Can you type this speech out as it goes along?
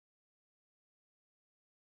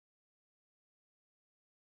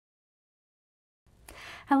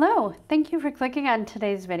Hello, thank you for clicking on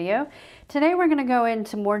today's video. Today we're going to go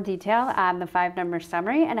into more detail on the 5-number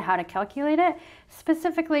summary and how to calculate it.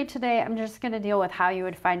 Specifically today, I'm just going to deal with how you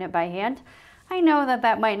would find it by hand. I know that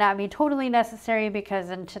that might not be totally necessary because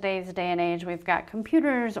in today's day and age we've got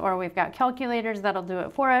computers or we've got calculators that'll do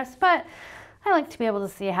it for us, but I like to be able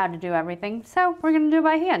to see how to do everything, so we're going to do it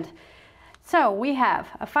by hand. So we have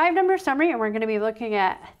a 5-number summary and we're going to be looking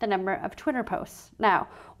at the number of Twitter posts. Now,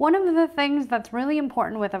 one of the things that's really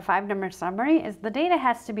important with a 5-number summary is the data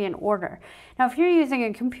has to be in order. Now, if you're using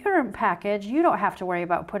a computer package, you don't have to worry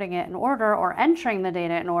about putting it in order or entering the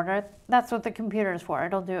data in order. That's what the computer is for.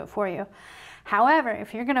 It'll do it for you. However,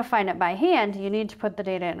 if you're going to find it by hand, you need to put the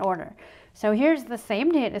data in order. So here's the same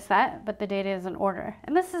data set, but the data is in order.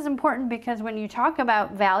 And this is important because when you talk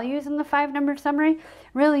about values in the 5-number summary,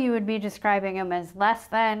 really you would be describing them as less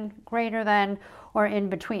than, greater than, or in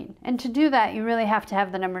between. And to do that, you really have to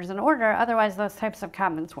have the numbers in order, otherwise those types of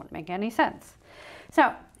comments wouldn't make any sense.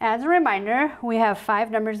 So as a reminder, we have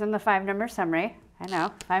 5 numbers in the 5-number summary. I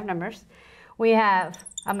know, 5 numbers. We have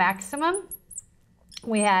a maximum.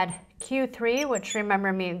 We had Q3, which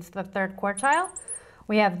remember means the 3rd quartile.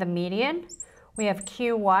 We have the median. We have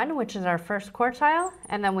Q1, which is our 1st quartile,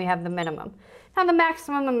 and then we have the minimum. Now the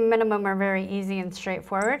maximum and minimum are very easy and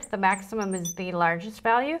straightforward. The maximum is the largest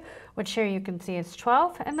value, which here you can see is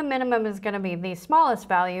 12, and the minimum is going to be the smallest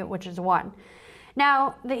value, which is 1.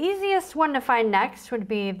 Now, the easiest one to find next would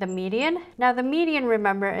be the median. Now the median,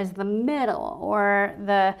 remember, is the middle, or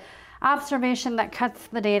the observation that cuts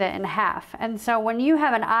the data in half. And so when you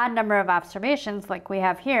have an odd number of observations, like we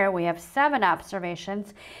have here, we have 7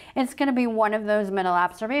 observations, it's going to be one of those middle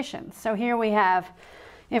observations. So here we have,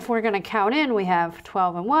 if we're going to count in, we have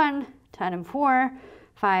 12 and 1, 10 and 4,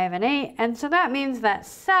 5 and 8, and so that means that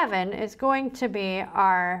 7 is going to be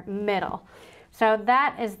our middle. So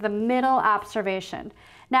that is the middle observation.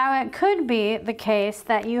 Now it could be the case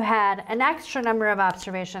that you had an extra number of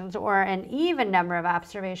observations or an even number of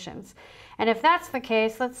observations. And if that's the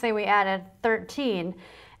case, let's say we added 13,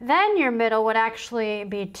 then your middle would actually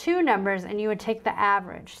be 2 numbers and you would take the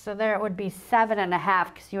average. So there it would be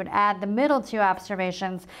 7.5 because you would add the middle 2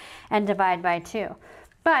 observations and divide by 2.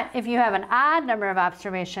 But if you have an odd number of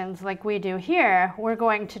observations like we do here, we're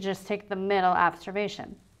going to just take the middle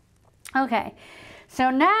observation. Okay. So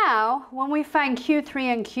now, when we find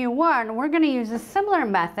Q3 and Q1, we're going to use a similar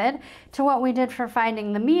method to what we did for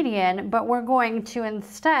finding the median, but we're going to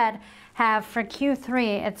instead have for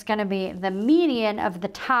Q3, it's going to be the median of the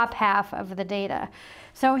top half of the data.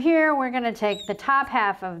 So here we're going to take the top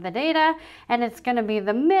half of the data, and it's going to be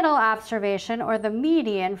the middle observation or the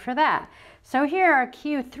median for that. So here our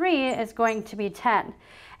Q3 is going to be 10.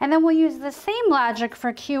 And then we'll use the same logic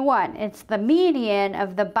for Q1. It's the median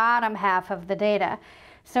of the bottom half of the data.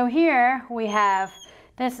 So here we have,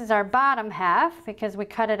 this is our bottom half because we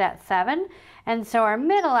cut it at 7. And so our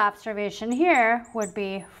middle observation here would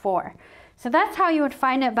be 4. So that's how you would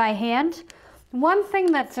find it by hand. One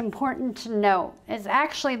thing that's important to note is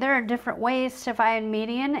actually there are different ways to find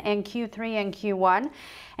median in Q3 and Q1,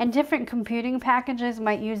 and different computing packages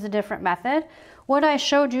might use a different method. What I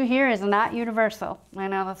showed you here is not universal. I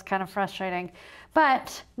know that's kind of frustrating,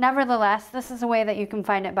 but nevertheless, this is a way that you can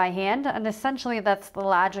find it by hand, and essentially that's the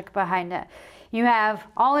logic behind it. You have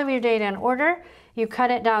all of your data in order, you cut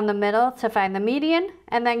it down the middle to find the median,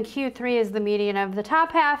 and then Q3 is the median of the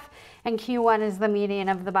top half, and Q1 is the median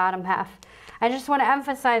of the bottom half. I just want to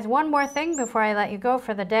emphasize one more thing before I let you go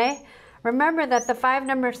for the day. Remember that the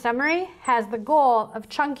 5-number summary has the goal of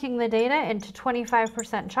chunking the data into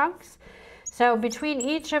 25% chunks. So between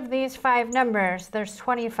each of these 5 numbers, there's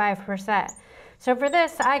 25%. So for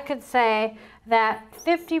this, I could say that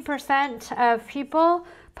 50% of people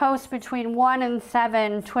post between 1 and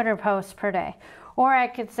 7 Twitter posts per day. Or I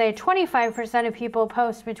could say 25% of people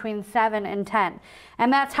post between 7 and 10.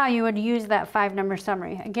 And that's how you would use that 5-number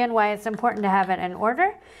summary. Again, why it's important to have it in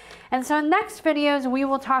order. And so in next videos, we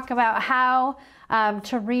will talk about how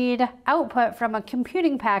to read output from a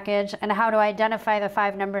computing package and how to identify the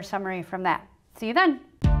 5-number summary from that. See you then.